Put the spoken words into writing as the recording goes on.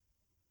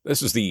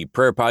This is the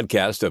prayer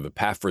podcast of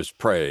Epaphras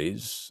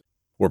Praise.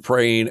 We're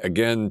praying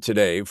again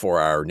today for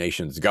our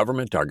nation's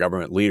government, our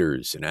government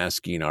leaders, and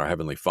asking our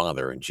Heavenly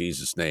Father in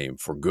Jesus' name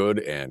for good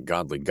and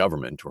godly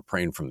government. We're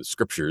praying from the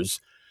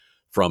scriptures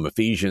from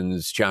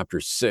Ephesians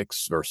chapter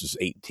 6, verses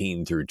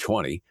 18 through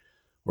 20,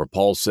 where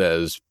Paul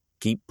says,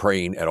 keep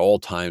praying at all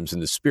times in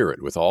the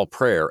Spirit with all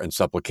prayer and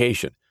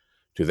supplication.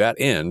 To that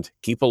end,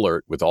 keep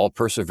alert with all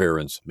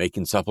perseverance,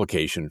 making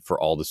supplication for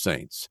all the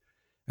saints,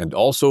 and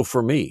also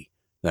for me,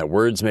 that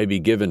words may be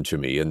given to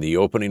me in the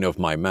opening of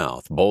my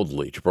mouth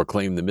boldly to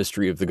proclaim the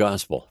mystery of the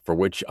gospel, for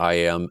which I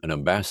am an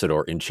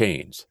ambassador in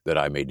chains, that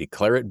I may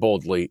declare it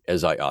boldly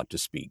as I ought to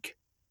speak.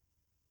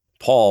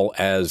 Paul,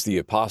 as the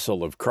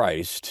apostle of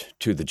Christ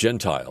to the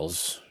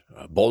Gentiles,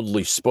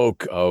 boldly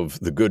spoke of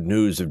the good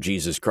news of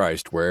Jesus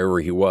Christ wherever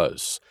he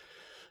was,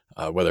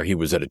 whether he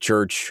was at a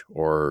church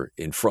or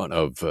in front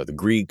of the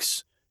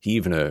Greeks. He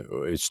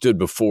even stood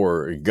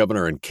before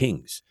governor and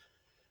kings.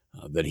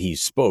 That he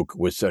spoke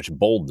with such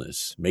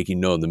boldness, making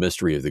known the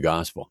mystery of the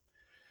gospel.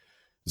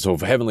 So,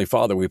 Heavenly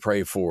Father, we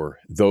pray for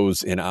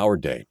those in our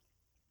day,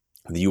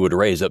 that you would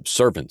raise up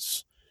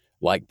servants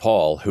like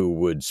Paul, who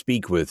would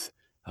speak with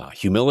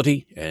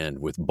humility and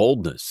with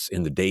boldness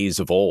in the days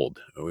of old.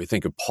 We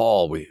think of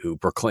Paul, who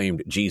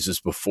proclaimed Jesus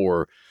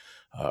before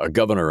a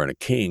governor and a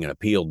king and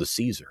appealed to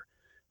Caesar.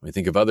 We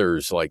think of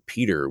others like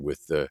Peter,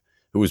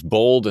 who was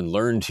bold and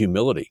learned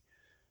humility.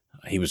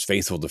 He was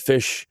faithful to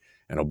fish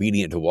and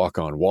obedient to walk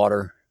on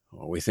water.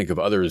 We think of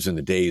others in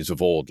the days of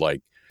old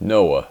like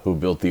Noah, who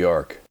built the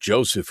ark,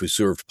 Joseph, who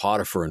served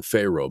Potiphar and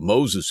Pharaoh,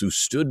 Moses, who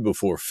stood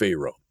before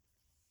Pharaoh,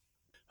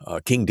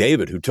 King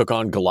David, who took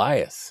on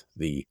Goliath,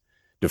 the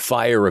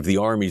defier of the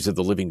armies of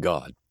the living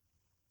God,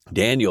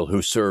 Daniel,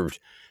 who served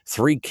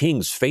 3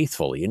 kings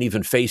faithfully and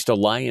even faced a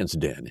lion's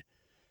den.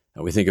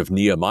 And we think of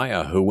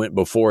Nehemiah, who went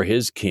before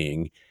his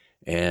king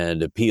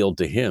and appealed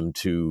to him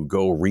to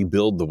go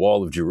rebuild the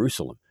wall of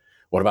Jerusalem.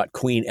 What about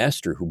Queen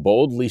Esther, who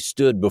boldly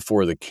stood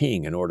before the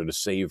king in order to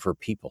save her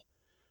people?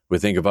 We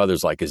think of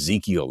others like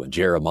Ezekiel and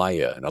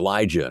Jeremiah and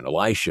Elijah and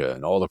Elisha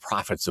and all the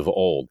prophets of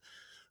old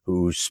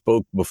who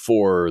spoke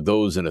before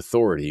those in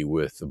authority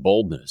with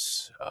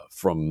boldness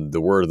from the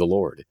word of the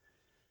Lord.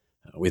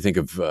 We think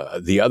of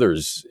the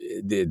others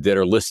that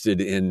are listed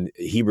in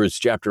Hebrews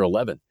chapter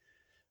 11,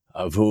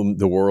 of whom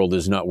the world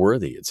is not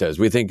worthy, it says.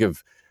 We think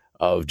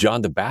of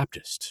John the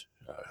Baptist,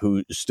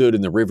 who stood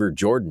in the river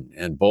Jordan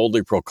and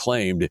boldly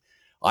proclaimed,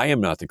 I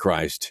am not the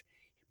Christ.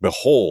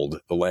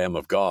 Behold, the Lamb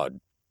of God.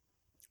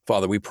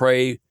 Father, we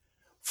pray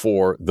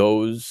for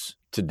those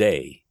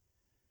today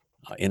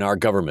in our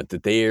government,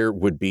 that there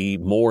would be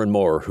more and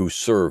more who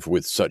serve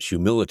with such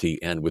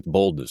humility and with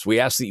boldness. We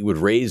ask that you would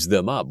raise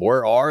them up.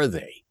 Where are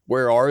they?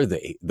 Where are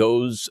they?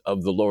 Those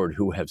of the Lord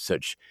who have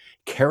such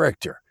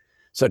character,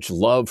 such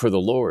love for the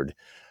Lord,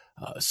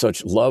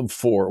 such love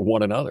for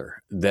one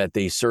another, that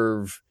they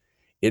serve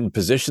in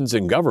positions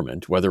in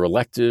government, whether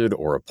elected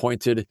or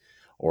appointed,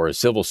 or a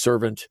civil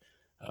servant,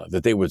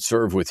 that they would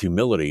serve with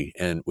humility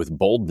and with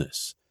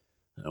boldness.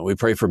 We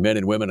pray for men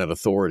and women in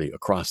authority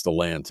across the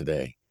land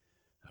today,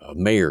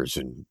 mayors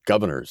and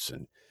governors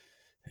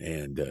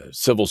and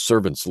civil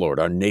servants, Lord,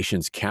 our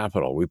nation's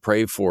capital. We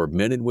pray for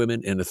men and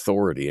women in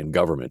authority in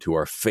government who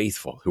are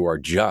faithful, who are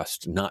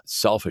just, not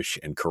selfish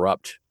and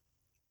corrupt.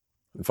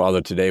 And Father,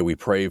 today we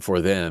pray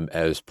for them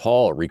as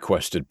Paul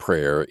requested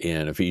prayer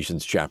in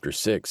Ephesians chapter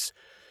 6.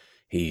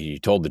 He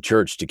told the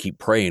church to keep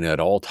praying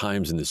at all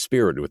times in the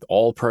Spirit with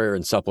all prayer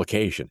and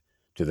supplication.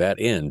 To that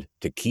end,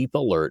 to keep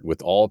alert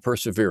with all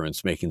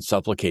perseverance, making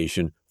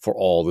supplication for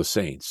all the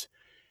saints.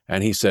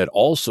 And he said,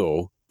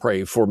 also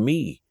pray for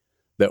me,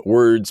 that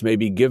words may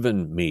be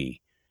given me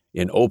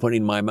in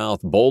opening my mouth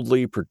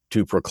boldly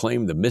to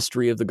proclaim the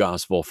mystery of the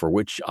gospel, for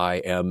which I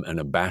am an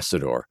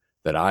ambassador,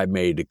 that I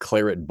may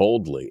declare it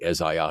boldly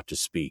as I ought to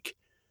speak.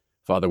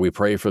 Father, we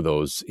pray for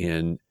those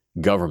in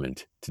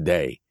government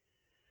today,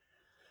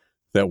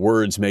 that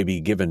words may be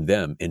given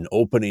them in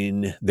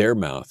opening their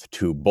mouth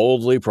to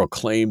boldly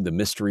proclaim the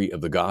mystery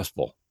of the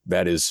gospel.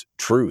 That is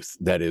truth,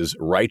 that is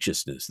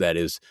righteousness, that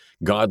is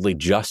godly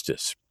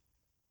justice,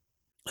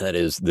 that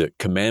is the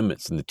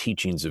commandments and the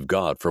teachings of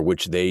God, for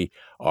which they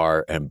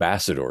are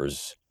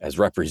ambassadors as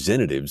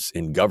representatives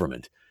in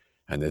government,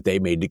 and that they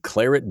may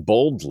declare it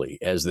boldly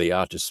as they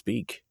ought to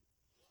speak.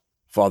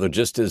 Father,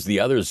 just as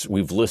the others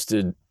we've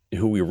listed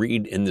who we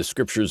read in the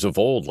scriptures of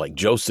old, like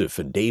Joseph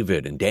and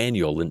David and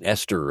Daniel and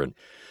Esther and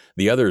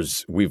the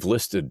others we've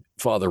listed,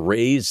 Father,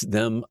 raise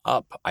them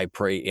up, I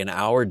pray, in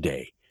our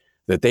day,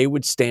 that they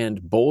would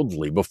stand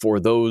boldly before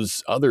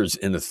those others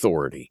in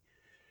authority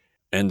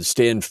and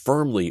stand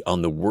firmly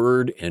on the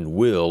word and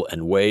will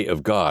and way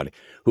of God,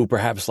 who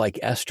perhaps like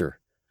Esther,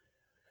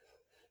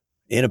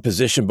 in a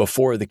position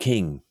before the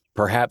king,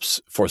 perhaps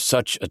for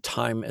such a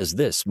time as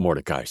this,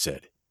 Mordecai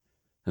said.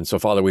 And so,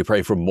 Father, we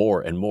pray for more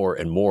and more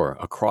and more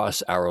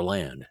across our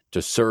land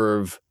to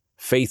serve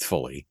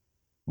faithfully,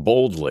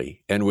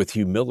 boldly, and with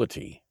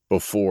humility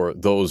before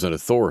those in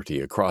authority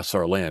across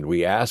our land.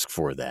 We ask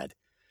for that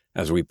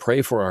as we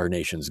pray for our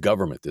nation's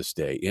government this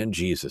day, in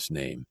Jesus'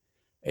 name.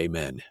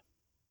 Amen.